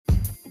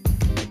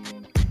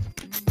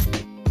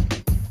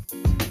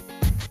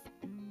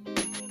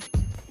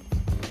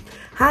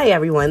Hi,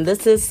 everyone.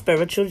 This is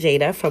Spiritual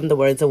Jada from the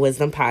Words of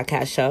Wisdom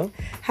podcast show.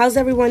 How's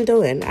everyone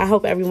doing? I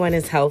hope everyone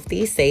is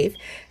healthy, safe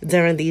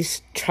during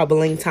these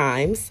troubling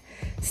times.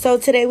 So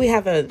today we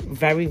have a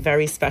very,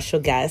 very special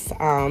guest.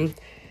 Her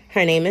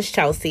name is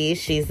Chelsea.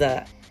 She's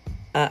a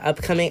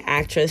upcoming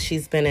actress.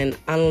 She's been in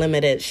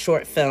unlimited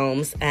short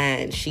films,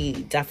 and she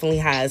definitely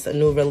has a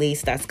new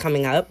release that's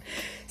coming up.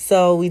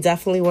 So we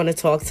definitely want to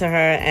talk to her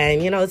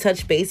and,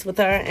 touch base with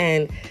her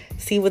and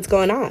see what's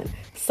going on.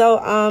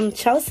 So,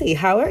 Chelsea,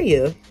 how are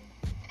you?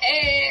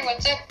 Hey,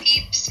 what's up,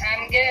 peeps?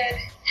 I'm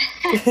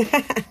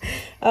good.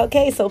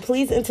 Okay, so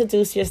please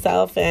introduce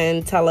yourself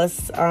and tell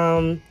us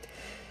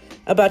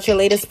about your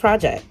latest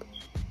project.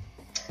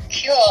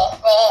 Cool.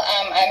 Well,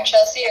 I'm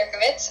Chelsea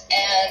Jurkiewicz,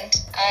 and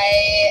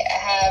I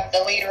have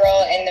the lead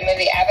role in the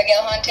movie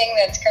Abigail Haunting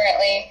that's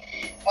currently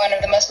one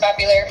of the most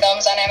popular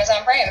films on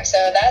Amazon Prime,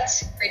 so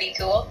that's pretty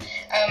cool.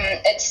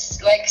 It's,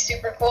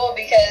 super cool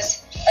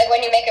because,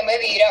 when you make a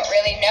movie, you don't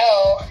really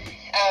know,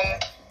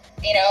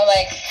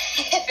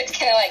 if it's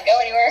gonna, go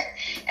anywhere.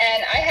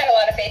 And I had a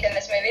lot of faith in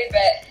this movie,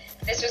 but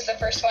this was the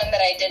first one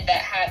that I did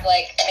that had,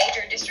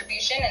 major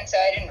distribution, and so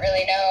I didn't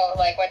really know,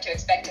 what to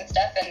expect and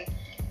stuff, and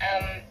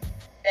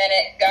then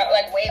it got,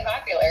 way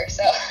popular,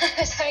 so I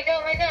was like,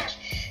 oh my gosh.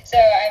 So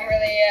I'm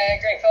really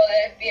grateful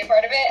to be a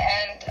part of it,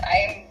 and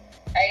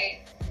I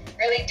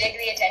really dig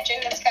the attention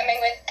that's coming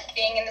with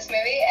being in this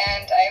movie,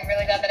 and I'm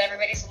really glad that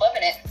everybody's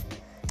loving it.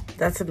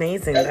 That's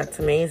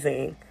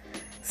amazing.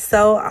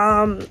 So,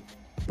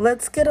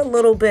 let's get a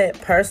little bit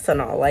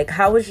personal.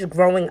 How was you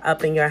growing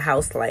up in your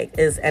house like?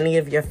 Is any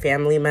of your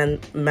family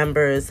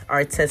members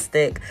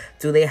artistic?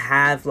 Do they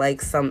have,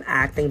 some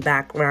acting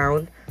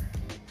background?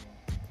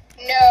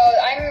 No,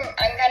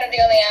 I'm kind of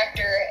the only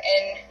actor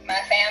in my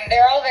fam.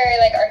 They're all very,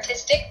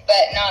 artistic,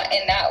 but not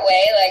in that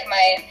way.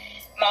 My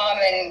mom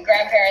and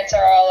grandparents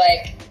are all,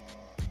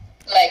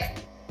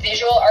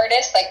 visual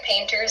artists,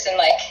 painters, and,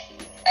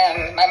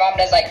 my mom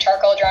does,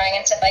 charcoal drawing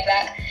and stuff like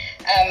that.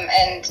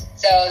 And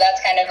so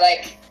that's kind of,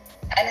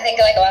 I think,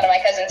 a lot of my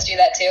cousins do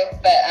that, too.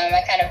 But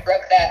I kind of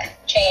broke that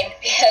chain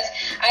because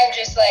I'm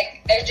just,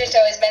 there's just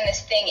always been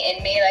this thing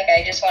in me.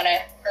 I just want to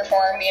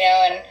perform,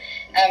 and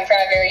from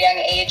a very young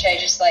age, I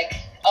just,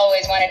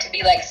 always wanted to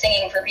be,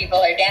 singing for people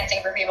or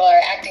dancing for people or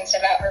acting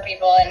stuff out for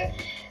people. And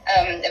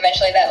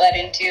eventually that led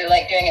into,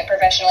 doing it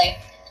professionally.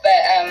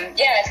 But,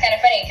 yeah, it's kind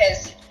of funny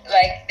because,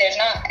 there's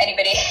not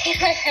anybody in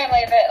my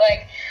family that,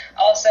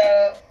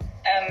 also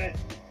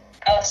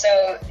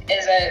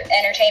is an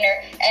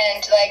entertainer.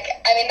 And,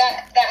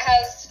 that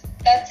has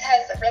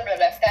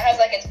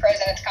its pros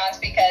and its cons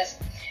because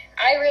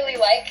I really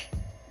like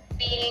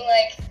being,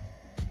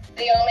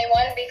 the only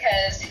one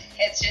because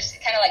it's just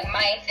kind of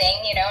my thing,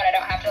 and I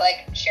don't have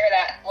to share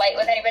that light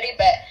with anybody.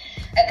 But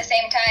at the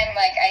same time,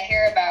 I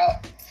hear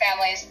about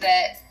families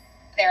that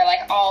they're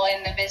all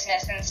in the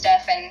business and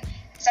stuff, and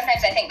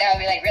sometimes I think that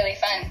would be really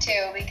fun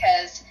too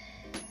because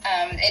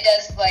it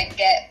does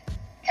get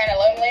kind of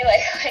lonely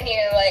when you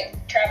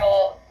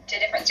travel to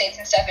different states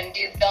and stuff and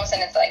do films,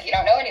 and it's you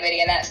don't know anybody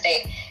in that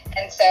state,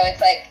 and so it's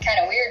kind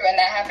of weird when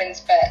that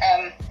happens. But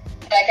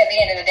at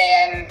the end of the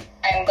day,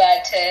 I'm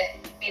glad to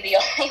be the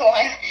only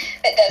one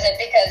that does it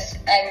because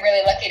I'm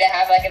really lucky to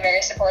have a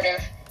very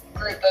supportive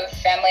group of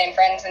family and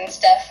friends and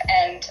stuff,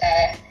 and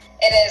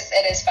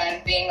it is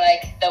fun being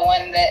the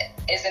one that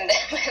is in the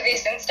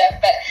movies and stuff.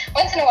 But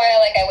once in a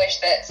while, I wish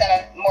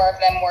that more of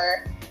them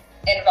were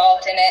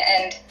involved in it.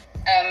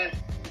 And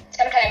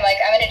sometime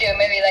I'm going to do a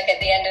movie at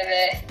the end of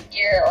the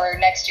year or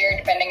next year,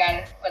 depending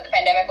on what the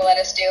pandemic will let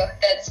us do.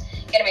 That's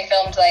going to be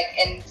filmed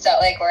in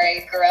Salt Lake where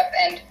I grew up,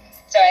 and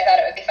so I thought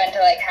it would be fun to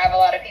have a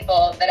lot of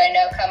people that I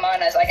know come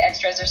on as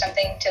extras or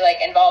something to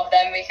involve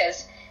them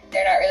because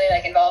they're not really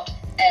involved,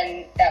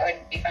 and that would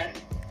be fun.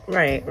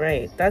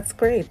 Right. That's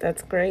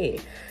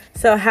great.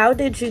 So how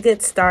did you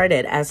get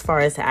started as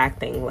far as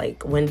acting?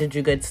 When did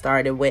you get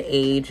started? What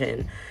age?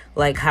 And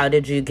how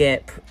did you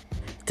get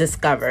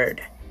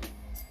discovered?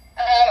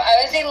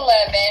 I was 11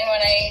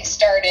 when I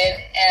started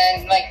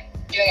and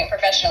doing it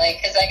professionally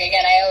because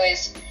again, I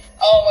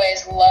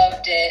always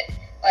loved it.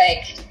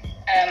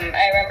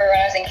 I remember when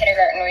I was in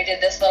kindergarten, we did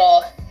this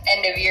little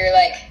end of year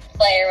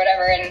play or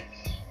whatever, and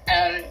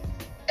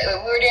we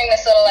were doing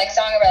this little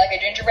song about a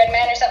gingerbread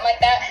man or something like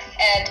that,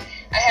 and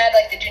I had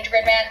the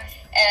gingerbread man,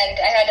 and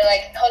I had to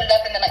hold it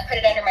up and then put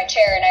it under my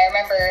chair. And I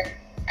remember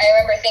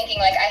thinking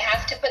I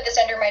have to put this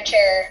under my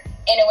chair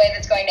in a way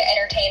that's going to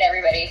entertain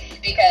everybody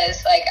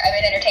because I'm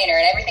an entertainer,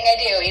 and everything I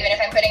do, even if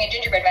I'm putting a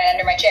gingerbread man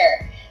under my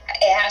chair,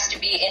 it has to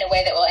be in a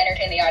way that will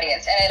entertain the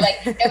audience. And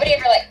nobody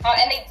ever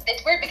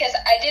it's weird because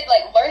I did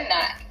learn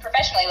that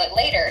professionally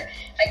later.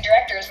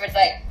 Directors would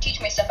teach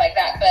me stuff like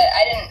that, but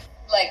I didn't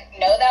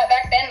know that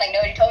back then.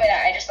 Nobody told me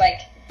that. I just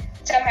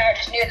somehow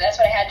just knew that's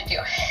what I had to do.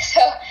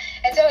 So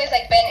it's always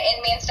been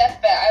in me and stuff,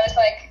 but I was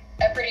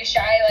a pretty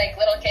shy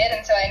little kid,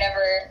 and so I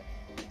never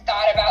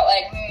thought about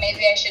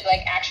maybe I should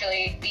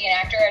actually be an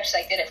actor. I just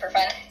did it for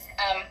fun.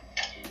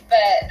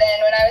 But then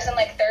when I was in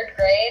third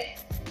grade,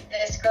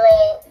 this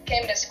girl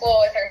came to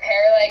school with her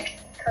hair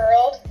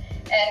curled,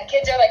 and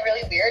kids are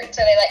really weird, and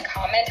so they like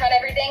comment on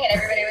everything, and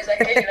everybody was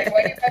like, hey, like,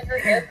 why do you have your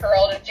hair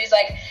curled? And she's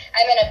like,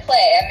 I'm in a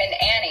play, I'm in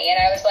Annie.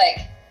 And I was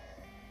like,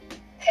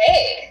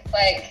 hey,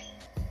 like,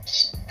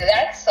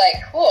 that's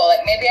like cool,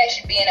 like maybe I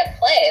should be in a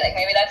play, like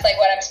maybe that's like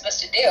what I'm supposed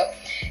to do.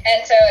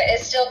 And so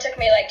it still took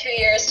me like 2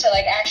 years to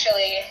like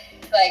actually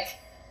like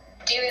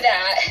do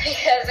that,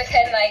 because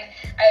again, like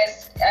I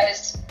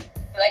was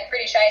like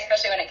pretty shy,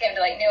 especially when it came to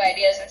like new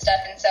ideas and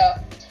stuff. And so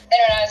then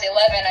when I was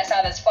 11, I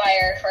saw this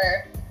flyer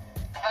for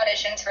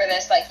auditions for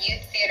this like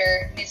youth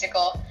theater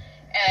musical,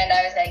 and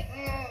I was like,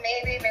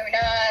 maybe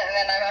not. And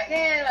then I'm like,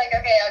 yeah, like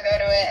okay, I'll go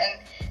to it. And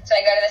so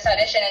I go to this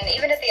audition, and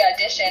even at the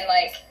audition,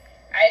 like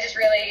I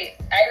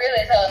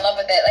really fell in love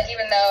with it. Like,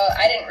 even though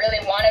I didn't really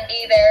want to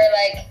be there,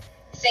 like,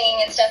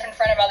 singing and stuff in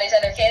front of all these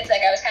other kids, like,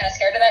 I was kind of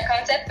scared of that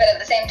concept, but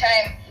at the same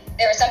time,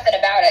 there was something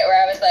about it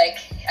where I was like,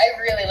 I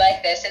really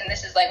like this, and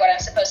this is, like, what I'm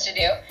supposed to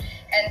do.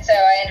 And so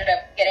I ended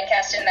up getting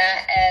cast in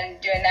that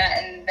and doing that,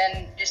 and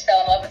then just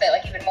fell in love with it,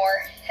 like, even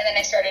more. And then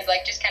I started,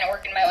 like, just kind of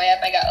working my way up.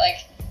 I got,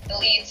 like, the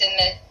leads in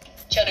the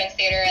children's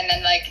theater, and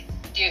then, like,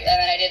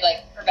 I did,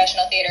 like,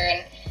 professional theater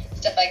and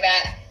stuff like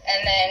that.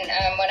 And then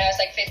when I was,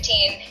 like,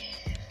 15,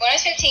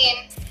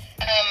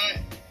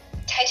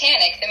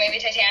 Titanic, the movie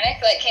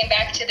Titanic, like came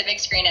back to the big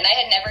screen, and I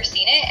had never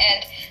seen it,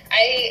 and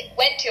I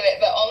went to it,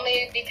 but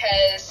only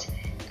because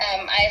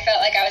I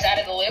felt like I was out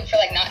of the loop for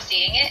like not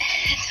seeing it.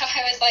 So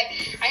I was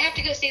like, I have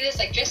to go see this,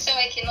 like just so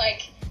I can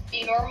like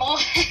be normal.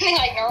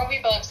 Like normal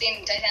people have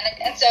seen Titanic.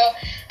 And so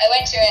I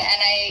went to it,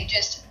 and I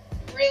just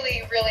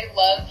really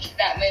loved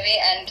that movie,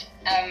 and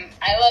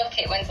I love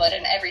Kate Winslet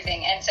and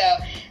everything. And so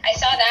I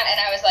saw that, and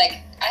I was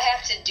like, I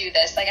have to do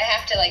this, like I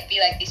have to like be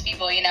like these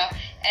people, you know.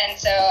 And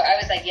so I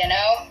was like, you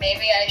know,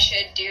 maybe I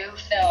should do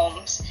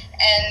films.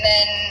 And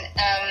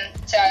then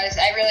so I was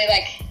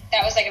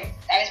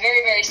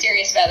very, very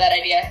serious about that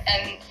idea.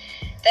 And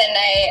then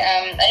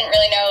I didn't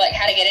really know like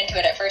how to get into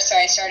it at first, so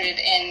I started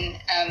in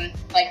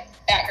like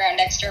background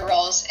extra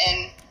roles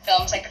in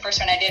films. Like the first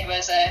one I did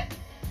was a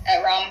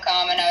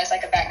rom-com, and I was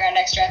like a background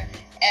extra,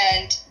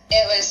 and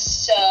it was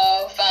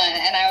so fun,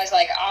 and I was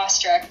like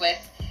awestruck with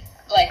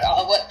like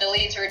all what the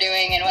leads were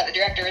doing and what the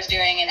director was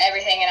doing and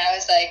everything, and I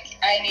was like,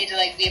 I need to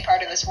like be a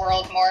part of this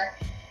world more.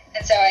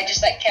 And so I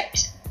just like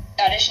kept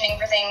auditioning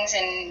for things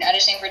and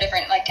auditioning for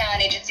different like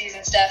talent agencies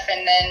and stuff,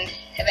 and then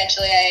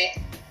eventually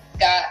I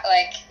got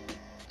like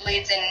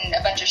leads in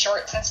a bunch of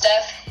shorts and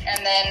stuff,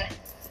 and then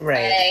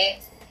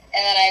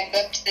I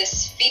booked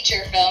this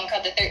feature film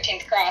called The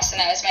 13th Cross,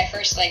 and that was my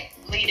first like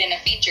lead in a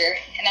feature,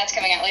 and that's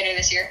coming out later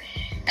this year.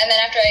 And then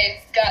after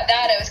I got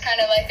that, it was kind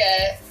of like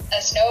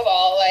a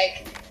snowball,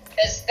 like,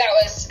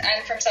 because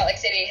I'm from Salt Lake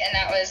City, and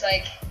that was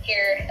like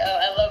here,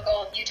 a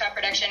local Utah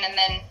production, and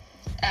then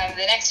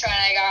the next one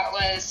I got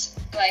was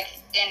like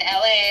in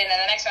LA, and then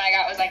the next one I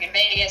got was like in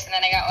Vegas, and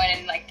then I got one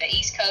in like the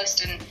East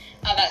Coast and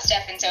all that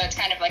stuff, and so it's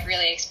kind of like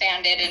really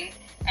expanded.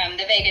 And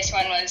the Vegas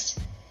one was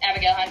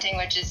Abigail Haunting,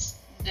 which is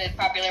the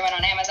popular one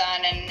on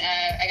Amazon, and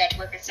I got to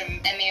work with some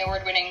Emmy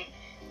award-winning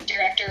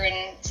director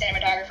and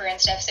cinematographer and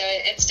stuff, so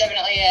it's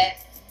definitely a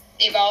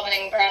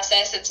evolving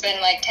process. It's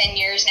been like 10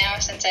 years now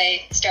since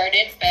I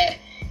started, but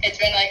it's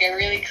been like a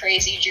really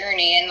crazy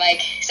journey, and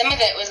like some of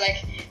it was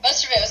like,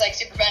 most of it was like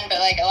super fun, but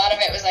like a lot of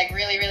it was like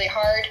really, really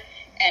hard,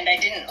 and I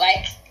didn't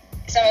like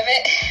some of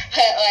it,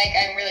 but like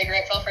I'm really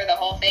grateful for the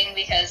whole thing,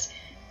 because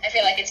I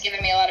feel like it's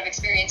given me a lot of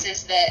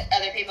experiences that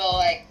other people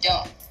like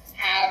don't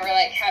have or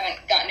like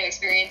haven't gotten to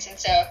experience, and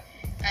so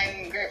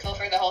I'm grateful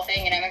for the whole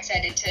thing, and I'm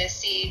excited to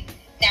see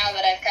now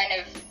that I've kind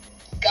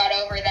of got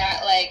over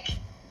that like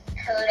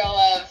hurdle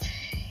of,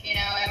 you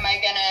know, am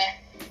I gonna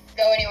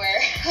go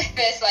anywhere like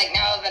this, like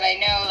now that I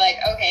know like,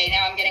 okay,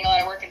 now I'm getting a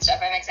lot of work and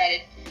stuff, I'm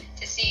excited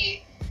to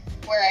see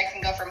where I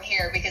can go from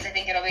here, because I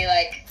think it'll be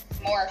like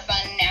more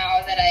fun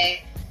now that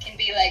I can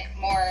be like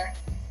more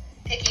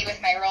picky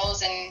with my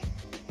roles and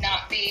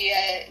not be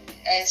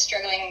a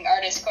struggling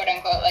artist, quote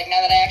unquote, like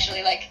now that I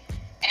actually like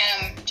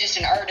am just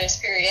an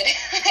artist, period.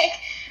 Like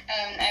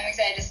I'm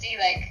excited to see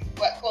like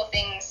what cool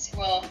things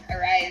will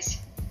arise.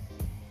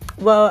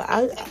 Well,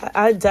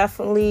 I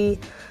definitely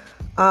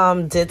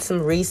did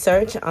some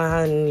research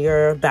on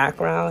your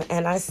background,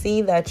 and I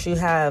see that you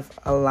have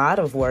a lot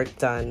of work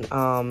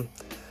done.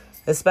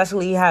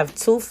 Especially you have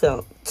two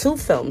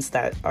films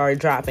that are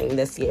dropping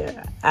this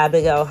year,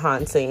 Abigail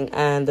Haunting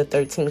and The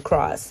 13th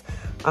Cross.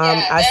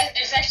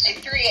 There's actually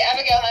 3.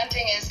 Abigail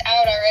Haunting is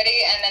out already,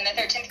 and then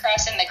The 13th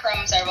Cross and The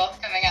Crumbs are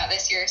both coming out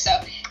this year, so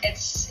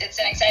it's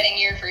an exciting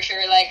year for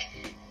sure. Like,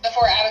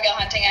 before Abigail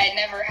Haunting, I had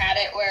never had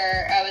it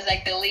where I was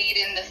like the lead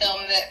in the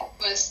film that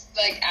was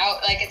like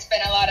out. Like, it's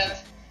been a lot of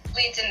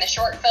leads in the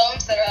short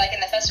films that are like in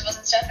the festivals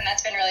and stuff, and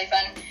that's been really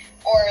fun.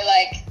 Or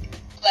like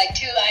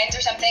 2 lines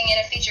or something in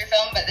a feature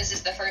film, but this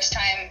is the first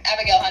time,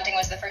 Abigail Haunting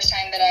was the first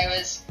time that I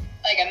was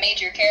like a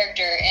major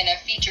character in a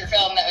feature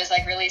film that was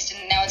like released,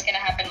 and now it's going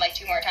to happen like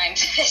 2 more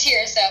times this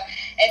year, so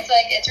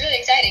it's really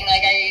exciting.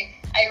 Like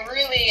I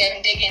really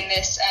am digging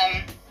this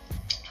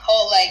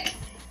whole like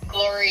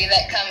glory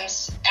that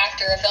comes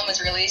after a film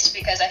is released,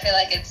 because I feel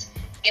like it's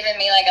given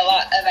me like a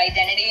lot of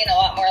identity and a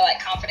lot more like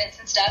confidence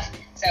and stuff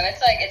So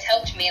it's like, it's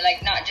helped me,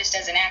 like, not just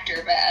as an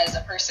actor, but as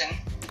a person.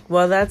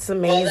 Well, that's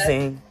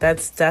amazing.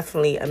 That's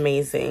definitely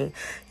amazing.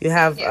 You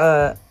have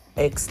a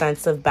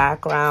extensive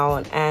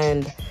background,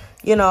 and,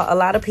 you know, a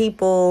lot of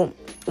people,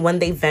 when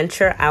they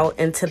venture out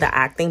into the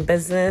acting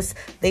business,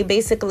 they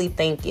basically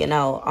think, you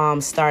know,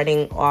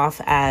 starting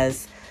off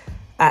as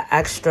an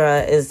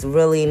extra is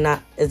really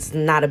not, it's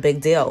not a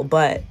big deal.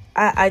 But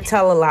I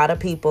tell a lot of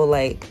people,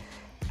 like,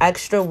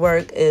 extra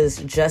work is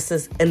just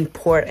as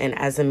important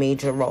as a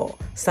major role.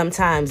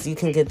 Sometimes you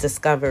can get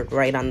discovered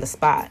right on the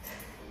spot,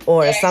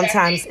 or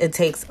sometimes it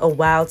takes a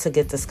while to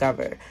get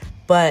discovered.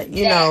 But,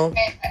 you know,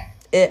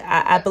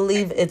 I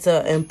believe it's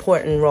an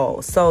important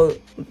role. So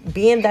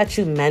being that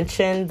you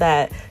mentioned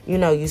that, you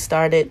know, you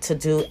started to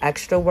do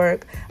extra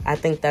work, I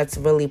think that's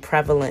really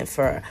prevalent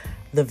for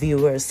the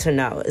viewers to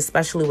know,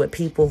 especially with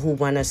people who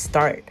want to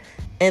start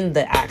in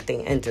the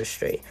acting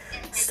industry.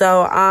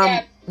 So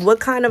what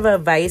kind of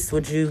advice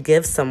would you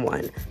give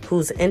someone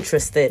who's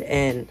interested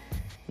in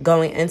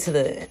going into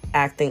the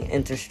acting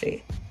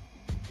industry?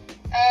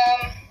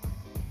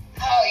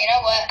 You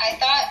know what?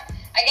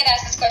 I get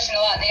asked this question a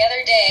lot. And the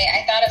other day,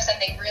 I thought of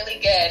something really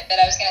good that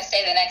I was going to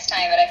say the next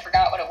time, but I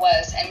forgot what it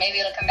was. And maybe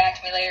it'll come back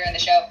to me later in the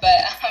show.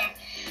 But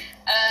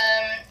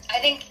I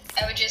think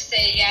I would just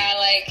say,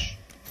 like,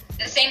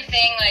 the same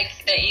thing, like,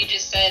 that you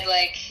just said,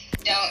 like,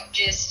 don't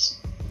just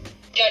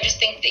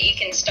think that you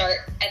can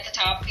start at the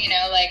top, you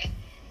know, like,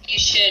 you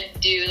should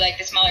do, like,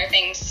 the smaller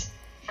things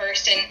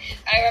first. And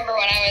I remember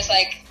when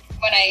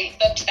I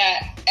booked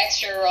that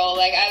extra role,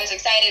 like, I was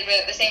excited, but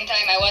at the same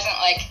time, I wasn't,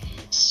 like,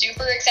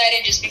 super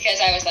excited just because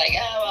I was like,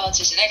 oh, well, it's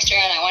just an extra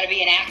and I want to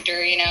be an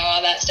actor, you know,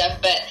 all that stuff.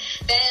 But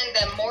then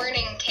the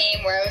morning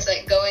came where I was,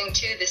 like, going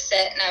to the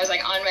set, and I was,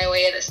 like, on my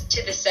way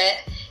to the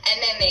set,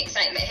 and then the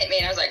excitement hit me,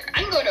 and I was like,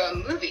 I'm going to a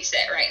movie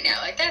set right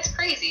now. Like, that's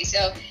crazy.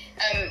 So,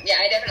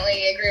 I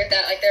definitely agree with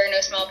that. Like, there are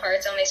no small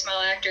parts, only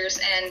small actors.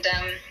 And,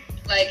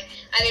 like,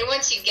 I mean,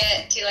 once you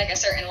get to, like, a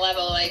certain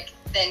level, like,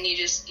 then you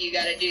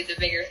got to do the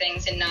bigger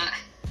things and not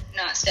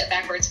step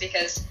backwards,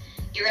 because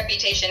your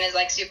reputation is,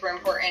 like, super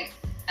important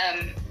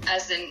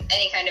as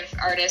any kind of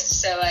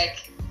artist. So,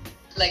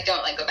 like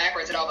don't, like, go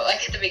backwards at all. But,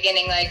 like, at the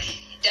beginning, like,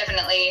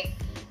 definitely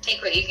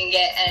take what you can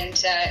get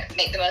and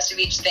make the most of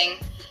each thing.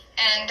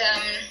 And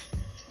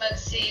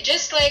let's see,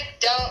 just, like,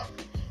 don't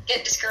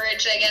get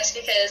discouraged, I guess,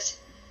 because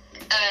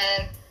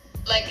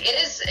like, it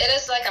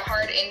is like a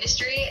hard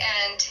industry.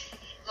 And,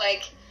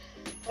 like,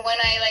 when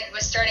I, like,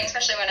 was starting,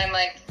 especially when I'm,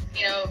 like,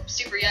 you know,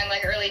 super young,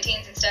 like, early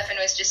teens and stuff, and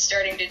was just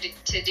starting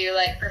to do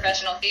like,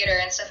 professional theater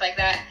and stuff like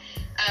that,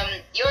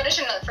 you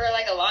audition for,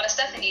 like, a lot of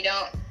stuff, and you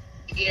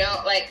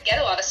don't like, get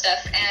a lot of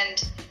stuff.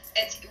 And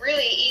it's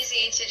really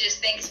easy to just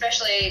think,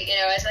 especially, you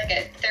know, as, like,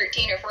 a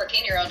 13 or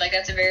 14-year-old, like,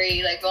 that's a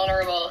very, like,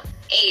 vulnerable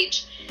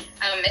age.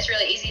 It's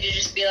really easy to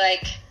just be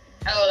like,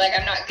 oh, like,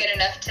 I'm not good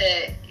enough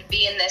to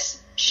be in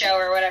this show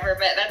or whatever.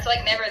 But that's,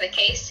 like, never the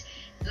case.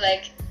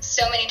 Like,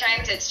 so many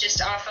times it's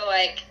just off of,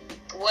 like,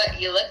 what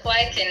you look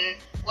like and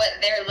what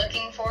they're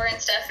looking for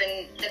and stuff.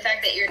 And the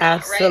fact that you're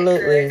not right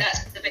for that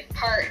specific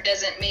part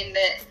doesn't mean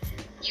that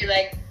you,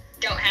 like,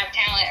 don't have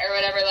talent or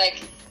whatever.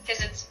 Like,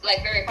 because it's,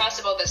 like, very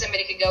possible that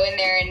somebody could go in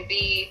there and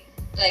be,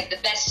 like, the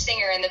best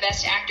singer and the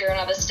best actor and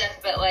all this stuff,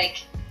 but,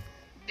 like,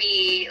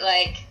 be,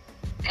 like,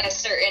 at a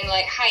certain,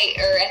 like, height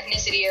or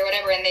ethnicity or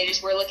whatever, and they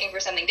just were looking for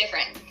something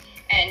different.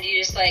 And you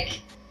just, like,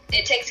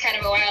 it takes kind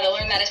of a while to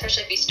learn that,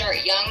 especially if you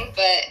start young,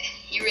 but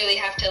you really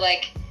have to,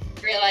 like,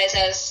 realize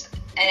as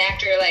an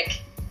actor,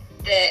 like,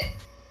 that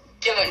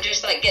don't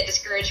just, like, get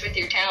discouraged with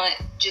your talent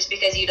just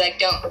because you, like,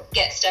 don't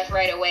get stuff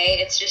right away.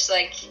 It's just,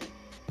 like,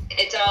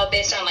 it's all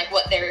based on, like,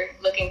 what they're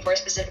looking for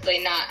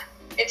specifically.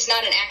 It's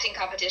not an acting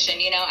competition,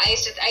 you know. I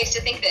used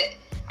to think that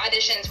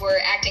auditions were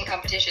acting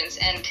competitions,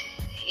 and,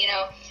 you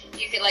know,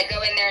 you could, like,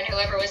 go in there and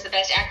whoever was the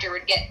best actor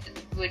would get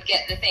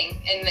the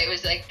thing, and it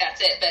was like, that's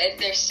it. But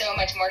there's so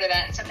much more to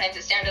that, and sometimes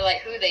it's down to,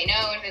 like, who they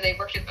know and who they've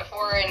worked with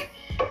before and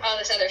all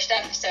this other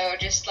stuff. So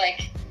just,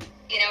 like,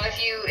 you know,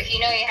 if you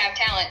know you have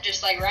talent,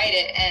 just, like, write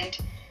it and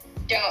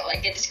don't,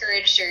 like, get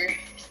discouraged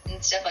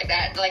and stuff like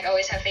that. Like,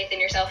 always have faith in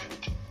yourself.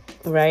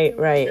 Right.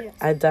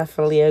 I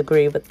definitely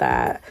agree with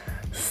that.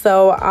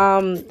 So,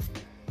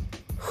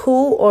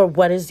 who or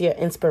what is your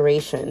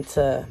inspiration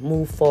to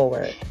move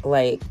forward,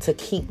 like, to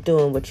keep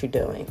doing what you're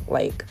doing?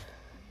 Like,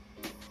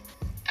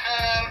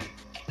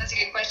 that's a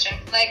good question.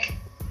 Like,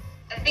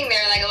 I think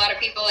there are, like, a lot of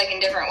people, like, in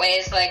different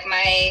ways. Like,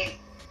 my,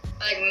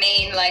 like,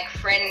 main, like,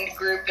 friend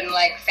group and,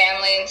 like,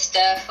 family and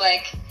stuff,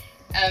 like,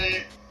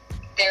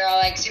 they're all,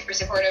 like, super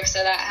supportive,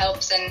 so that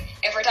helps. And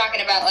if we're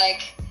talking about,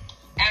 like,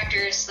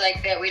 actors,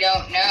 like, that we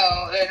don't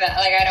know, or that,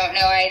 like, I don't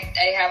know,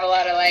 I have a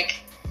lot of, like,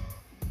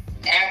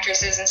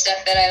 actresses and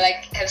stuff that I,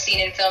 like, have seen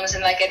in films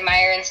and, like,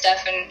 admire and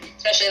stuff. And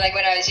especially, like,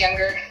 when I was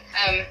younger,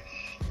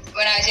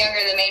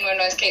 the main one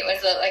was Kate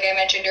Winslet, like I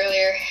mentioned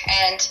earlier.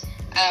 And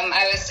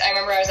I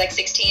remember I was, like,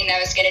 16, and I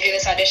was gonna do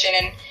this audition,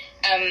 and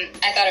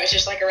I thought it was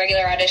just, like, a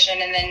regular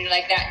audition. And then,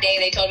 like, that day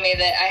they told me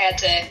that I had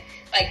to,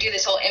 like, do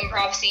this whole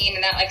improv scene,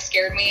 and that, like,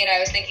 scared me. And I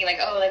was thinking, like,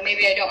 oh, like,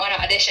 maybe I don't want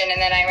to audition.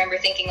 And then I remember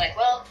thinking, like,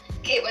 well,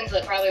 Kate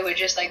Winslet probably would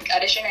just like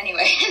audition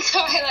anyway. So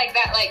I like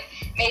that like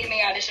made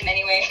me audition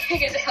anyway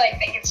because I like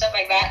thinking stuff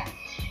like that.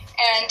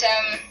 And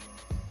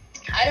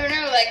I don't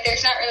know, like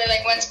there's not really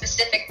like one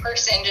specific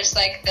person, just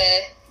like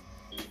the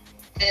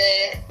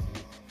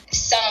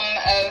sum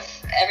of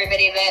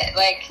everybody that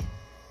like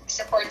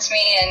supports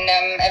me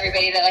and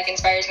everybody that like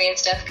inspires me and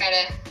stuff kind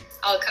of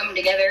all come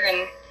together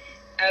and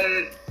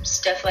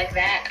stuff like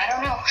that. I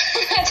don't know.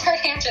 That's hard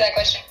to answer that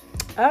question.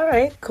 All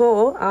right,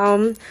 cool.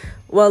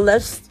 Well,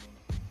 let's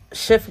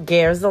shift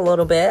gears a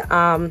little bit.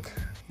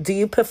 Do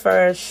you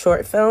prefer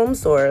short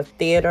films or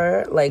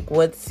theater? Like,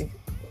 what's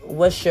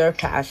your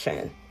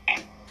passion?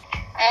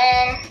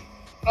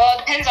 Well,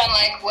 it depends on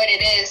like what it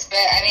is, but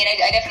I mean,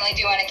 I definitely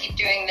do want to keep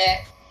doing the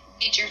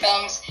feature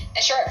films.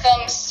 The short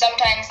films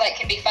sometimes like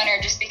can be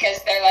funner just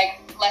because they're like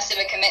less of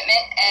a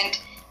commitment, and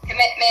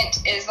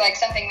commitment is like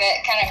something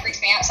that kind of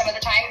freaks me out some of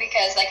the time,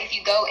 because like if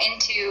you go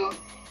into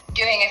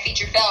doing a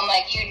feature film,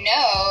 like you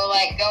know,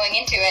 like going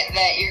into it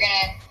that you're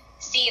gonna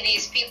see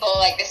these people,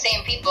 like the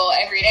same people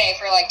every day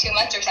for like 2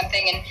 months or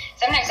something, and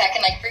sometimes that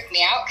can like freak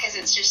me out because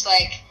it's just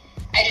like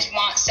I just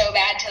want so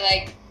bad to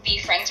like be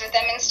friends with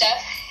them and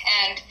stuff,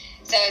 and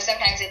so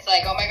sometimes it's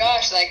like, oh my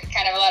gosh, like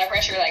kind of a lot of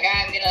pressure, like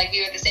I'm gonna like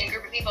be with the same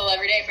group of people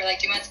every day for like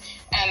 2 months,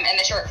 and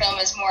the short film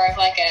is more of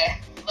like a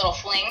little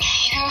fling,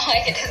 you know,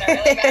 like it doesn't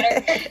really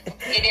matter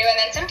what you do. And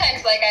then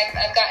sometimes like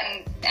I've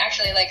gotten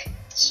actually like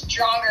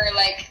stronger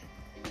like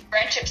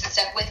friendships and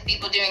stuff with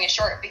people doing a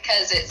short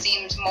because it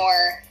seems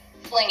more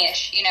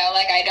flingish, you know,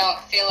 like I don't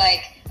feel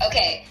like,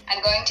 okay,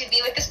 I'm going to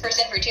be with this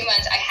person for 2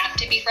 months, I have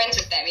to be friends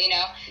with them, you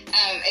know.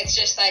 It's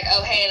just like,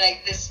 oh hey,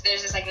 like there's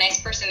this like nice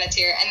person that's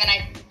here, and then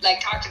I like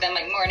talk to them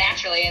like more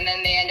naturally, and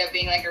then they end up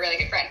being like a really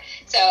good friend.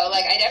 So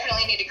like I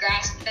definitely need to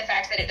grasp the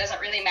fact that it doesn't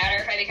really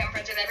matter if I become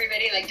friends with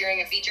everybody like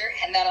during a feature,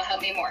 and that'll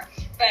help me more.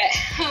 But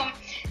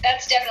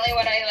that's definitely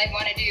what I like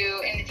want to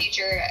do in the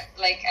future.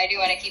 Like I do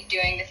want to keep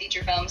doing the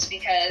feature films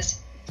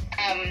because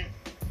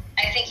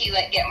I think you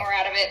like get more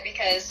out of it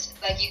because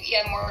like you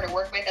have more to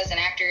work with as an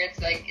actor.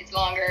 It's like it's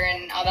longer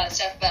and all that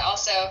stuff, but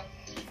also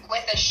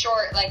with a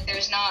short, like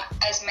there's not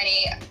as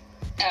many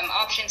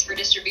options for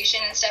distribution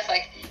and stuff.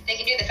 Like they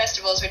can do the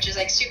festivals, which is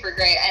like super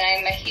great, and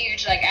I'm a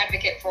huge like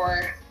advocate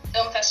for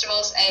film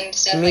festivals and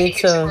stuff. Me like a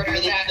huge supporter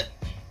of that.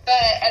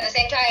 But at the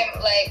same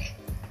time, like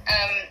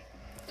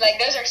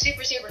those are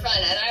super fun,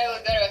 and I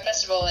would go to a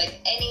festival like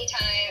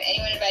anytime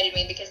anyone invited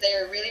me because they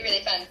were really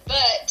fun.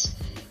 But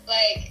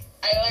like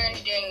I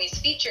learned doing these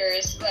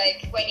features,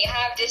 like when you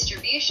have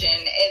distribution,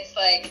 it's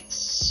like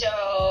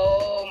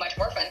so much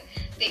more fun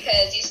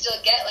because you still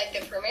get like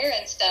the premiere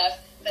and stuff,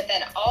 but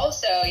then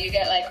also you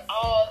get like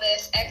all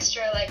this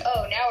extra, like,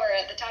 oh, now we're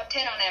at the top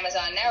 10 on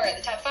Amazon, now we're at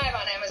the top 5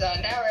 on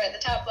Amazon, now we're at the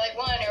top like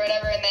 1 or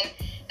whatever, and then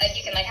like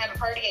you can like have a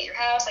party at your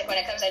house, like when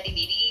it comes on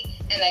DVD,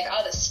 and like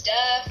all the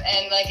stuff,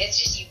 and like it's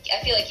just,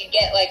 I feel like you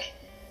get like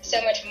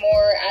so much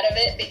more out of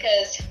it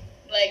because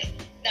like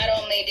not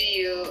only do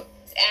you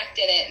act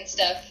in it and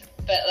stuff,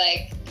 but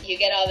like you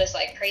get all this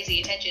like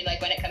crazy attention like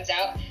when it comes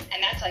out,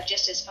 and that's like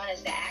just as fun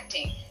as the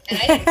acting. And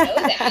I didn't know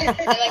that.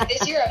 And like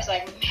this year I was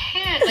like,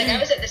 man, like I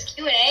was at this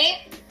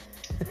Q&A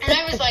and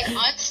I was like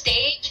on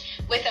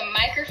stage with a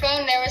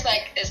microphone. There was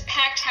like this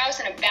packed house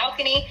and a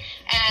balcony,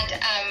 and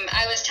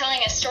I was telling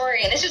a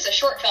story, and this was a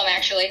short film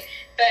actually,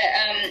 but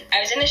I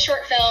was in this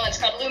short film. It's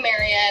called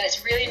Lumeria, and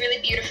it's really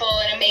beautiful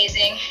and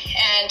amazing,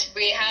 and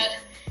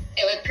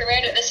it was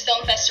premiered at this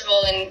film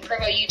festival in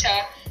Provo,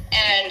 Utah.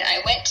 And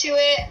I went to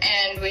it,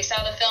 and we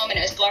saw the film, and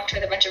it was blocked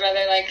with a bunch of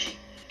other, like,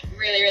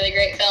 really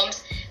great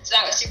films. So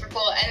that was super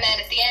cool. And then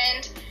at the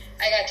end,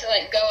 I got to,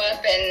 like, go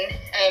up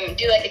and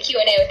do, like, a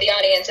Q&A with the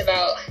audience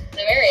about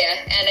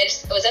Lumeria. And I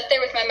just was up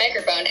there with my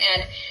microphone.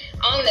 And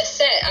on the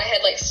set, I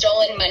had, like,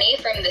 stolen money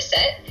from the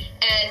set.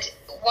 And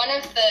one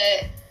of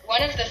the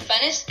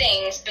funnest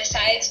things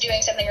besides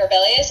doing something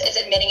rebellious is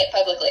admitting it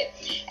publicly.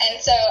 And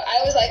so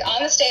I was like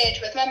on the stage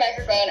with my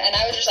microphone, and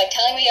I was just like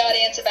telling the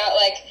audience about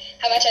like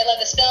how much I love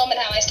this film and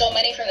how I stole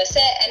money from the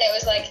set, and it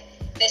was like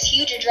this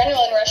huge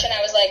adrenaline rush, and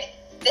I was like,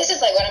 this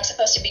is like what I'm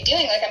supposed to be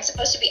doing. Like I'm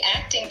supposed to be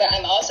acting, but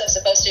I'm also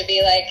supposed to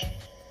be like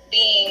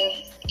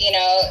being, you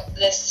know,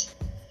 this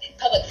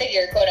public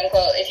figure, quote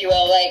unquote, if you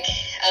will. Like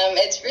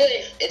it's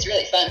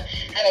really fun.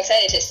 I'm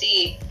excited to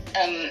see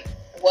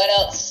what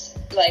else,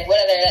 like what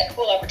other like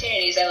cool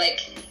opportunities I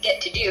like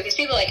get to do, because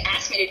people like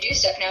ask me to do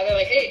stuff now. They're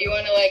like, hey, do you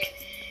want to like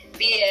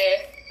be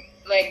a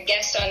like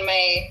guest on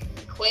my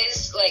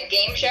quiz like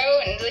game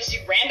show, and just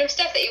random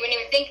stuff that you wouldn't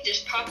even think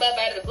just pop up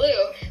out of the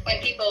blue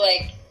when people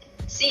like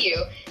see you.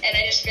 And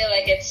I just feel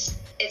like it's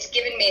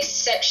given me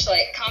such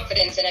like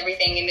confidence and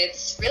everything, and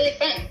it's really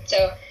fun.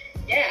 So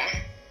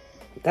yeah,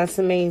 that's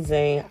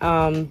amazing.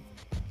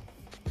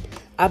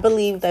 I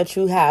believe that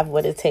you have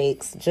what it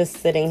takes. Just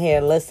sitting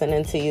here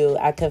listening to you,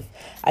 I could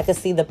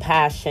see the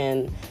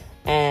passion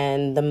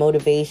and the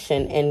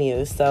motivation in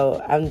you.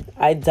 So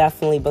I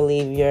definitely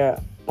believe you're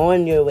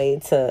on your way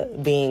to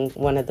being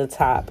one of the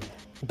top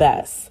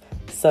best.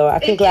 So I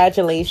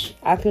congratulate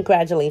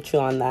you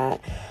on that.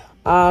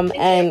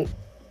 And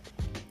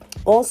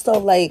also,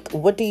 like,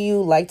 what do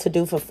you like to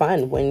do for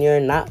fun when you're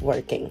not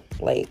working?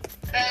 Like,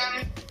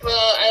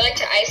 well, I like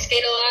to ice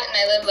skate a lot, and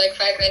I live like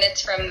 5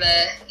 minutes from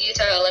the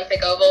Utah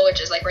Olympic Oval,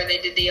 which is like where they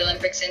did the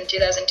Olympics in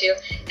 2002,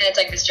 and it's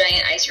like this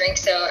giant ice rink,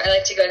 so I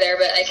like to go there,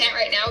 but I can't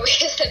right now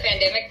because of the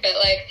pandemic, but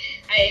like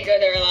I go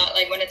there a lot,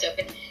 like when it's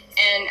open.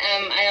 And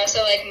I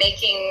also like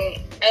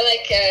making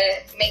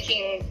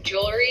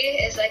jewelry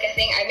is like a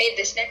thing. I made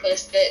this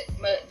necklace that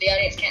the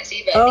audience can't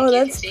see, but I think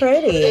you can see.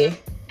 Pretty.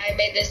 I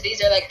made this.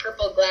 These are like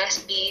purple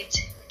glass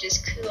beads, which is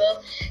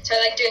cool. So I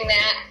like doing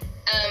that.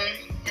 And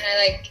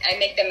I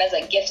make them as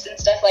like gifts and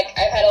stuff. Like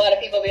I've had a lot of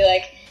people be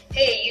like,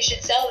 "Hey, you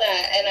should sell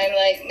that," and I'm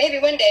like, maybe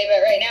one day,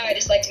 but right now I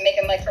just like to make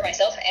them like for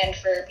myself and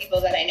for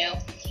people that I know.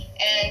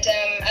 And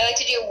I like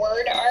to do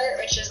word art,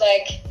 which is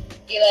like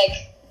you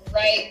like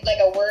write like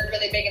a word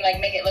really big and like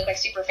make it look like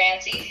super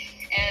fancy.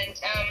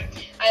 And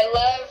I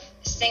love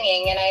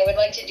singing, and I would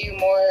like to do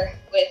more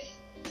with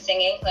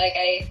singing. Like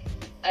I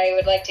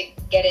would like to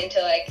get into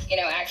like, you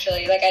know,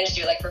 actually like I just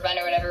do it like for fun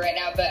or whatever right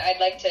now, but I'd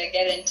like to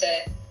get into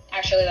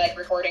actually like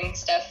recording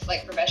stuff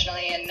like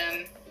professionally and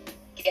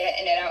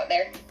getting it out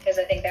there, because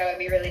I think that would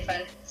be really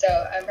fun. So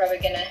I'm probably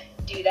gonna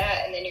do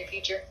that in the near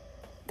future.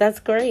 That's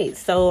great.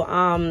 So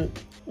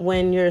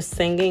when you're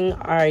singing,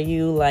 are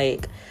you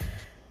like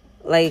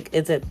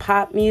is it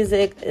pop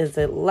music? Is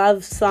it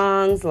love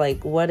songs?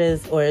 Like what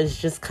is, or is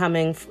just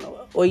coming,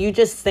 or you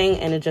just sing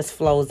and it just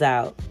flows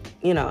out?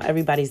 You know,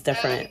 everybody's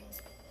different.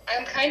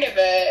 I'm kind of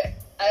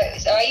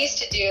so I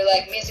used to do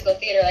like musical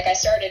theater. Like I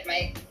started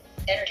my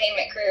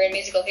entertainment career in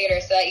musical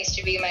theater, so that used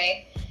to be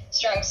my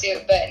strong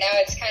suit, but now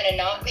it's kind of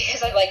not,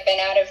 because I've like been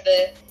out of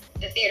the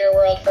theater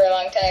world for a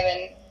long time,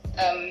 and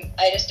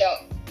I just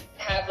don't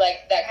have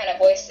like that kind of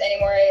voice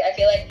anymore. I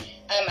feel like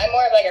I'm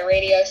more of like a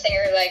radio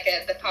singer, like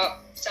the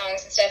pop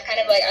songs and stuff. Kind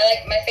of like I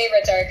like, my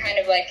favorites are kind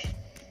of like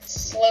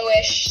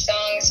slowish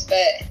songs,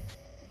 but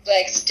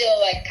like still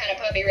like kind of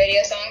poppy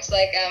radio songs.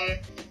 Like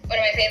one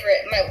of my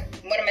favorite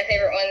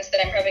ones that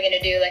I'm probably gonna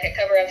do like a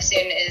cover of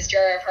soon is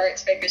 "Jar of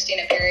Hearts" by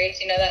Christina Perri.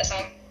 Do you know that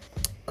song?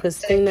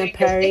 Christina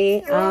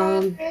Perri.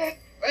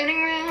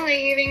 Running around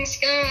leaving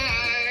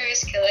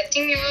scars,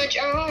 collecting your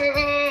jar of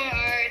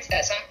hearts.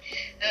 That song,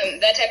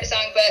 that type of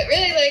song. But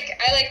really, like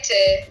I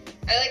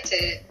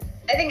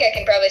think I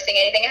can probably sing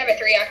anything. I have a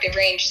 3-octave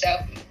range, so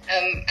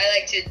I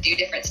like to do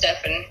different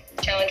stuff and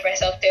challenge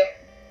myself too.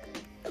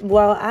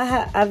 Well,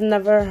 I've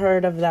never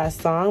heard of that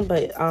song,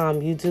 but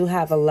you do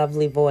have a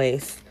lovely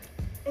voice.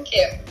 Thank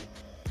you.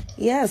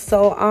 Yeah,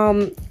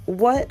 so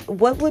what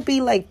would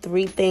be like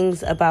 3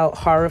 things about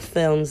horror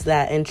films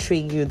that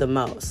intrigue you the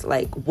most?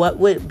 Like what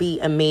would be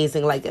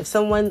amazing? Like if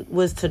someone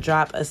was to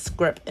drop a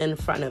script in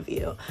front of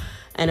you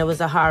and it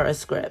was a horror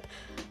script,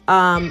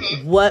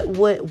 what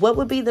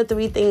would be the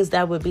 3 things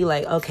that would be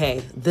like,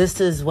 okay,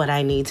 this is what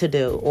I need to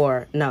do,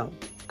 or no,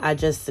 I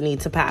just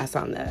need to pass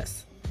on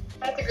this?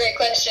 That's a great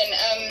question.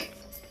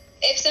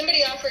 If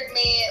somebody offered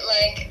me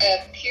like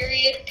a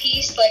period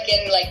piece, like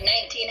in like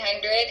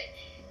 1900,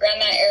 around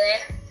that era,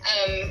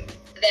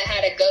 that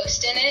had a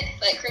ghost in it,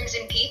 like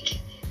Crimson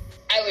Peak,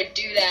 I would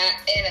do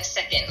that in a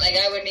second. Like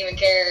I wouldn't even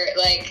care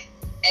like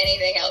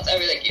anything else. I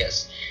would be like,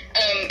 yes.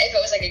 If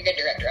it was like a good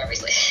director,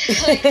 obviously.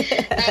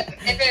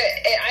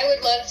 I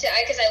would love to,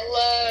 because I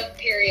love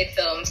period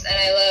films, and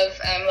I love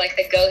like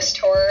the ghost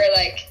horror,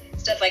 like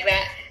stuff like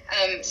that.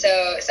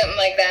 So something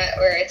like that,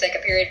 where it's like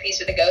a period piece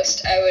with a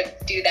ghost, I would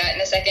do that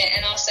in a second.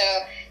 And also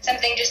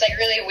something just like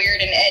really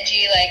weird and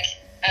edgy,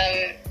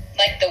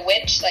 like The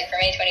Witch, like from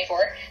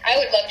A24. I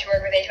would love to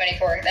work with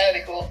A24. That would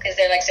be cool, because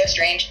they're like so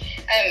strange.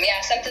 Yeah,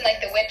 something like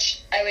The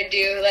Witch I would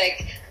do.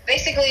 Like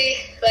basically,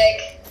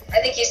 like I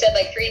think you said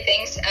like 3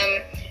 things.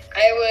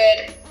 I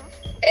would,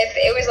 if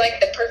it was like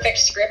the perfect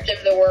script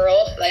of the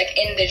world, like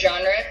in the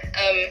genre,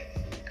 I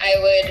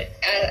would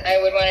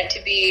want it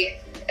to be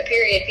a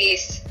period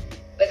piece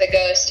with a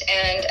ghost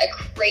and a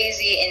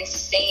crazy,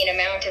 insane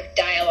amount of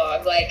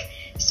dialogue, like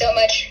so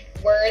much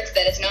words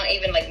that it's not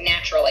even like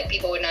natural. Like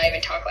people would not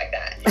even talk like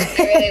that.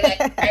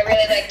 I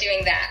really like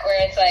doing that, where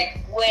it's like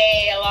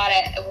way a lot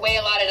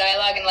of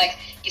dialogue, and like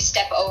you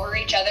step over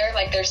each other.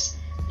 Like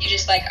you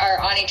just like are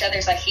on each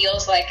other's like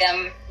heels, like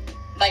Aaron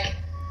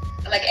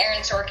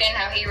Sorkin,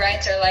 how he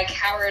writes, or like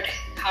Howard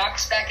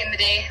Hawks back in the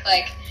day,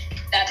 like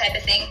that type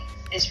of thing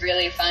is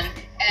really fun.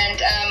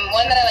 And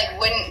one that I like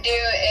wouldn't do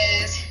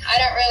is, I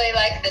don't really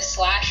like the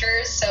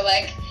slashers. So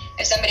like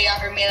if somebody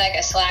offered me like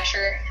a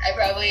slasher, I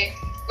probably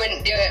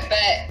wouldn't do it.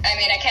 But I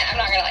mean, I'm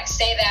not gonna like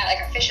say that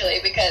like officially,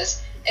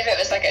 because if it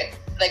was like a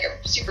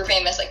super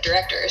famous like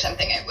director or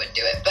something, I would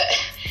do it. But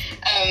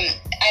I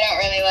don't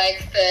really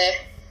like the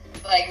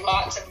like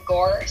lots of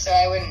gore, so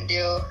I wouldn't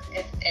do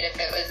it if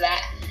it was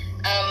that.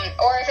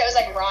 Or if it was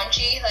like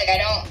raunchy, like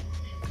I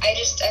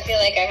feel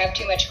like I have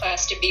too much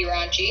class to be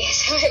raunchy,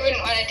 so I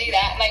wouldn't want to do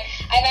that. Like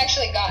I've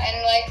actually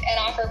gotten like an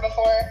offer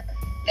before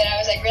that I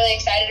was like really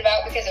excited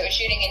about, because it was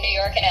shooting in New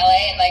York and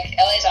LA, and like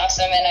LA's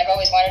awesome, and I've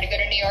always wanted to go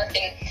to New York,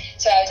 and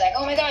so I was like,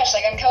 oh my gosh,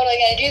 like I'm totally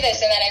gonna do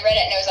this. And then I read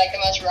it, and it was like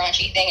the most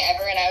raunchy thing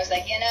ever, and I was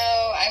like,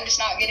 I'm just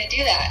not gonna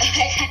do that.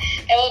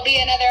 I it will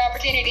be another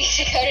opportunity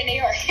to go to New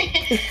York.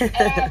 I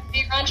don't have to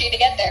be raunchy to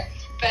get there.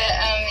 But,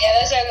 yeah,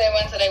 those are the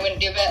ones that I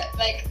wouldn't do. But,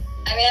 like,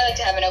 I mean, I like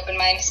to have an open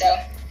mind, so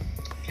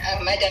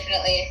I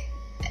definitely,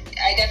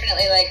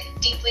 like,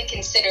 deeply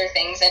consider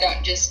things. I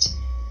don't just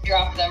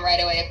drop them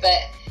right away.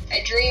 But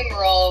a dream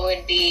role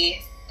would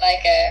be,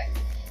 like, a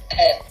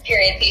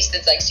period piece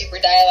that's, like, super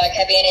dialogue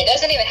heavy. And it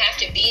doesn't even have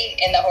to be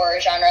in the horror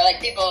genre. Like,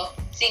 people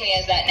see me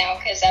as that now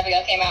because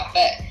Abigail came out.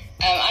 But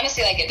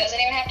honestly, like, it doesn't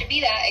even have to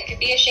be that. It could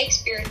be a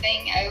Shakespeare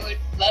thing. I would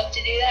love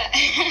to do that.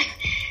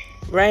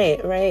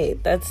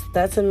 Right.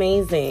 That's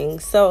amazing.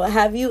 So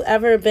have you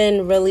ever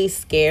been really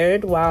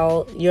scared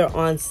while you're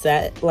on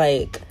set?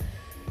 Like,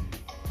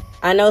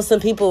 I know some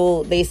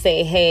people, they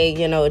say, hey,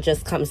 you know, it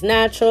just comes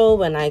natural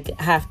when I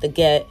have to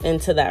get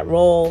into that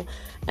role.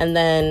 And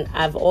then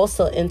I've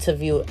also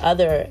interviewed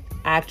other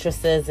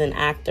actresses and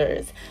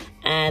actors,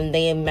 and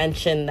they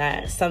mentioned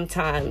that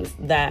sometimes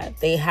that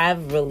they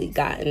have really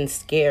gotten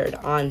scared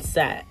on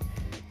set.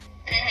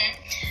 Mm-hmm.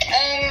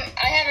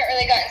 I haven't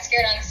really gotten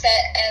scared on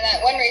set, and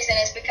that one reason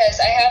is because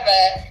I have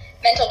a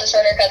mental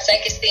disorder called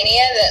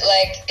psychasthenia that,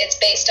 like, it's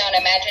based on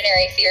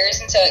imaginary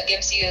fears, and so it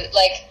gives you,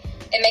 like,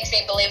 it makes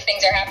me believe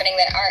things are happening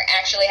that aren't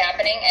actually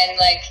happening, and,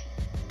 like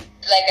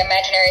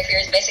imaginary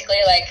fears, basically,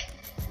 like,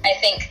 I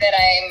think that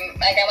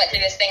I went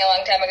through this thing a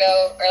long time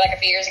ago, or, like, a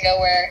few years ago,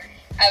 where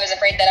I was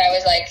afraid that I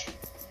was, like,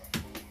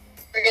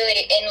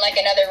 really in, like,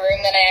 another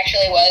room than I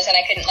actually was, and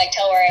I couldn't, like,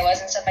 tell where I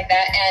was and stuff like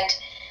that, and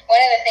one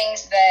of the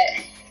things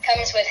that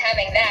comes with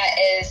having that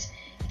is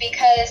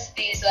because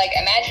these, like,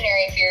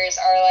 imaginary fears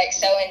are, like,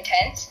 so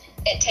intense,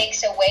 it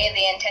takes away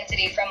the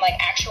intensity from, like,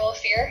 actual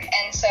fear.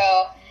 And so,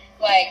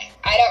 like,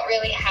 I don't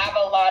really have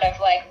a lot of,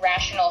 like,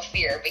 rational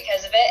fear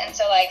because of it. And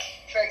so, like,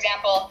 for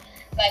example,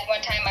 like,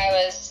 one time I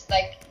was,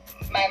 like,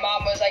 my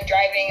mom was, like,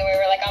 driving and we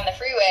were, like, on the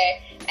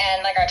freeway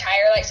and, like, our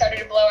tire, like, started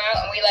to blow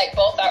out and we, like,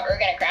 both thought we were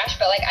gonna crash,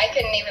 but, like, I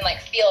couldn't even, like,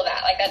 feel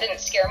that. Like, that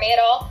didn't scare me at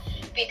all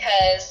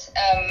because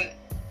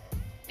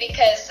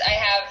I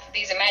have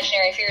these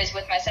imaginary fears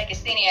with my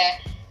psychasthenia.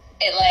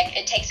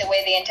 It takes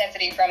away the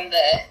intensity from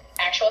the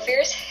actual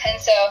fears. And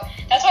so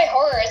that's why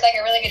horror is, like,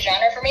 a really good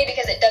genre for me,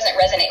 because it doesn't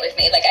resonate with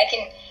me. Like, I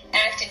can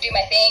act and do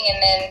my thing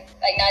and then,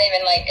 like, not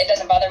even, like, it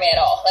doesn't bother me at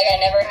all. Like, I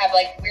never have,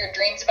 like, weird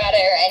dreams about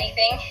it or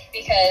anything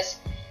because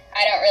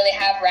I don't really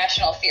have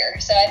rational fear.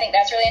 So I think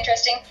that's really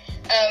interesting.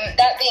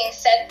 That being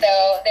said,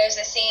 though, there's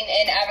a scene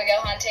in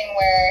Abigail Haunting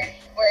where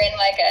we're in,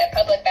 like, a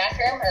public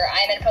bathroom, or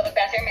I'm in a public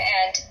bathroom,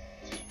 and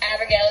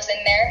Abigail's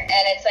in there,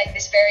 and it's, like,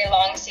 this very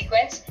long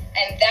sequence,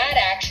 and that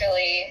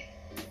actually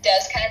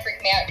does kind of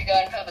freak me out to go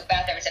in public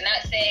bathrooms, and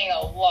that's saying a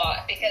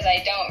lot, because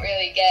I don't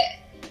really get,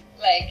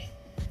 like,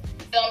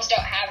 films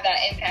don't have that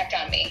impact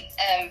on me,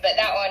 but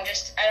that one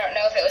just, I don't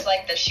know if it was,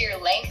 like, the sheer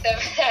length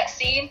of that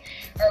scene,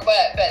 or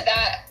what, but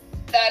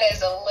that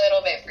is a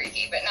little bit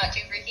freaky, but not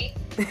too freaky.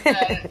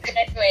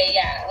 Anyway,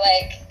 yeah,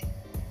 like,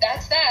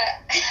 that's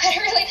that.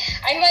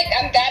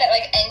 I'm bad at,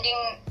 like,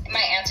 ending my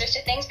answers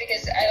to things,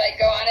 because I, like,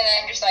 go on and then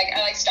I'm just, like,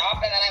 I, like,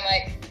 stop, and then I'm,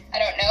 like, I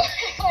don't know.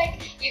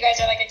 Like, you guys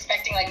are, like,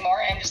 expecting, like, more,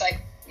 and I'm just,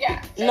 like,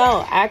 yeah. So,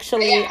 no,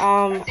 actually,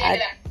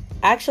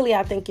 yeah,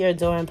 I think you're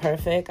doing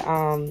perfect.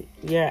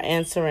 You're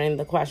answering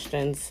the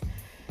questions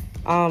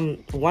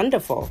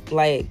wonderful.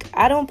 Like,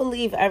 I don't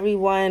believe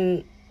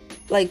everyone,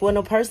 like, when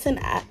a person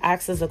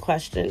asks us a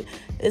question,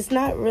 it's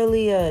not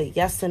really a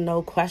yes and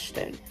no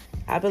question.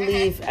 I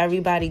believe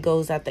everybody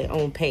goes at their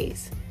own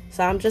pace.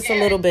 So I'm just a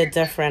little bit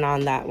different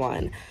on that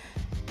one.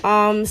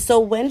 So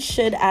when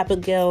should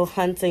Abigail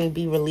Haunting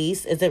be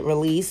released? Is it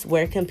released?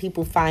 Where can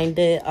people find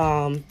it?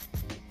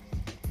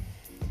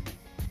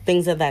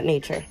 Things of that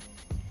nature.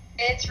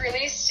 It's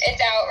released.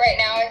 It's out right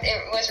now.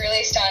 It was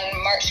released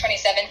on March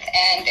 27th,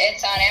 and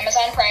it's on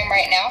Amazon Prime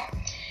right now.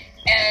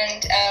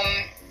 And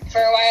for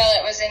a while,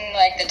 it was in,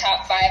 like, the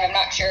top 5. I'm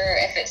not sure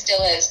if it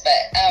still is,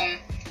 but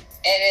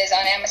it is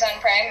on Amazon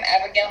Prime,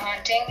 Abigail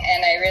Haunting,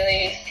 and I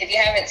really, if you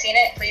haven't seen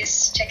it,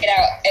 please check it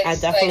out. I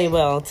definitely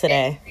will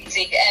today.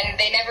 And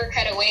they never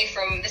cut away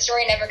from, the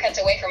story never cuts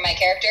away from my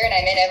character, and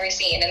I'm in every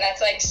scene, and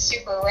that's, like,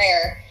 super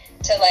rare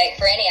to, like,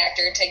 for any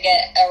actor to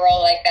get a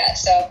role like that.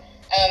 So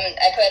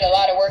I put a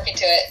lot of work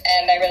into it,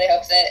 and I really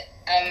hope that,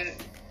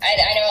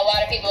 I know a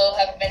lot of people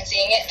have been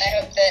seeing it, and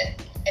I hope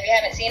that if you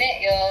haven't seen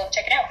it, you'll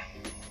check it out.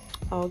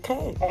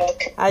 Okay.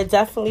 I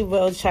definitely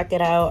will check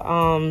it out.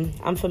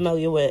 I'm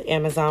familiar with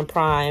Amazon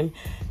Prime,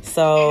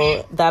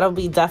 so that'll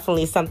be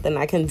definitely something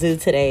I can do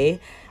today.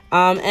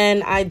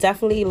 And I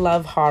definitely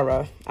love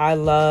horror. I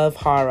love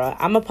horror.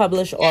 I'm a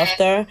published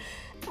author,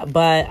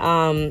 but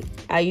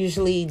I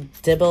usually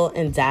dibble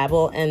and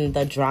dabble in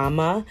the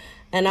drama,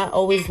 and I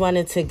always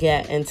wanted to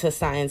get into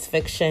science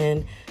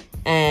fiction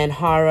and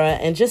horror,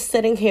 and just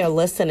sitting here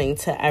listening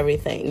to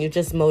everything, you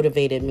just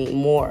motivated me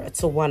more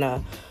to want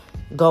to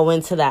go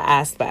into that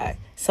aspect.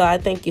 So I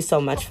thank you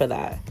so much for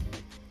that.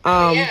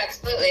 Yeah,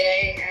 absolutely.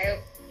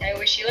 I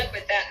wish you luck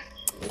with that.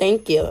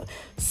 Thank you.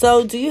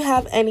 So do you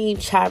have any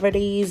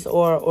charities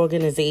or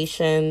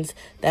organizations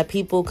that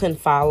people can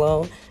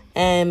follow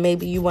And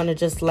maybe you want to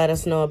just let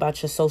us know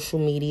about your social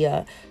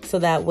media, so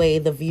that way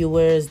the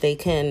viewers, they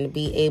can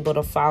be able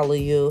to follow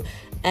you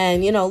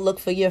and, look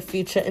for your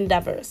future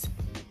endeavors.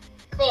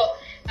 Cool.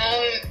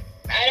 I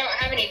don't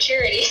have any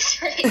charities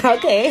right now.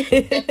 Okay.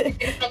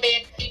 It'll be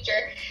in the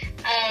future.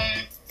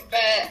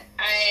 But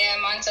I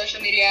am on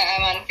social media.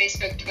 I'm on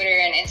Facebook, Twitter,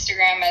 and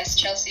Instagram as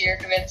Chelsea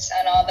Jurkiewicz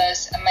on all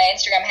those. My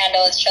Instagram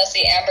handle is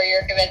Chelsea Amber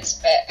Jurkiewicz,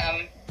 but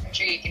I'm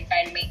sure you can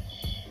find me.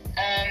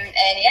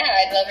 And yeah,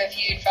 I'd love if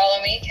you'd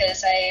follow me,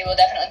 because I will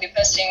definitely be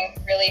posting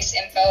release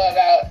info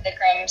about the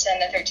Crumbs and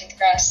the 13th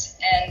Cross.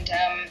 And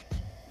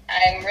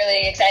I'm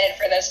really excited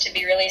for those to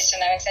be released,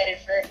 and I'm excited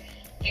for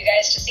you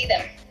guys to see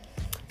them.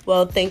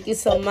 Well, thank you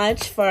so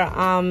much for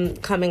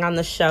coming on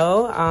the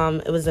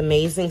show. It was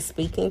amazing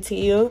speaking to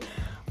you.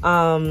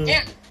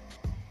 Yeah.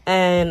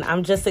 And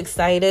I'm just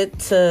excited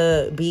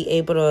to be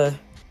able to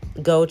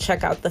go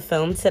check out the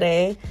film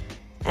today.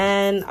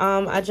 And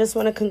I just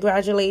want to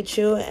congratulate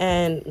you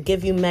and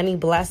give you many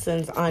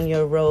blessings on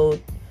your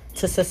road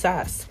to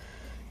success.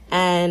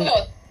 And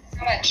oh,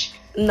 so much.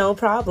 No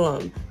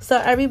problem. So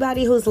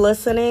everybody who's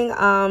listening,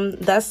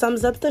 that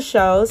sums up the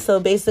show. So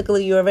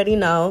basically, you already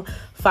know,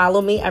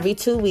 follow me every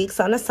 2 weeks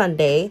on a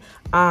Sunday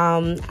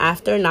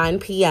after 9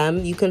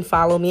 p.m. You can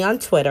follow me on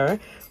Twitter,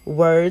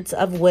 Words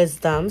of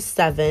Wisdom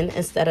 7,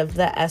 instead of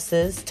the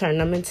S's, turn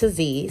them into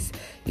Z's.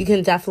 You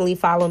can definitely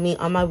follow me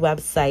on my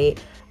website.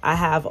 I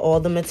have all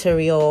the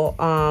material,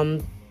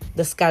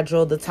 the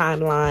schedule, the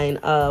timeline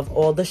of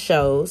all the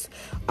shows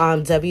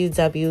on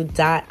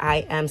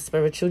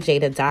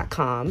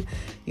www.imspiritualjada.com.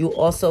 You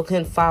also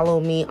can follow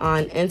me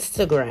on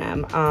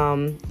Instagram,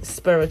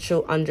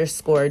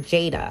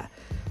 spiritual_Jada.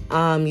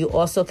 You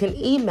also can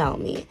email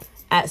me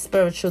at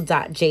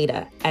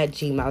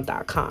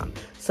spiritual.jada@gmail.com.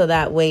 So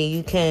that way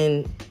you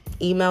can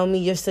email me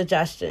your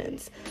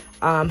suggestions.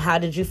 How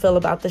did you feel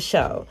about the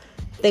show?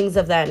 Things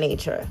of that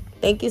nature.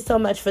 Thank you so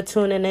much for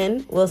tuning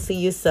in. We'll see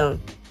you soon.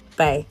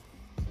 Bye.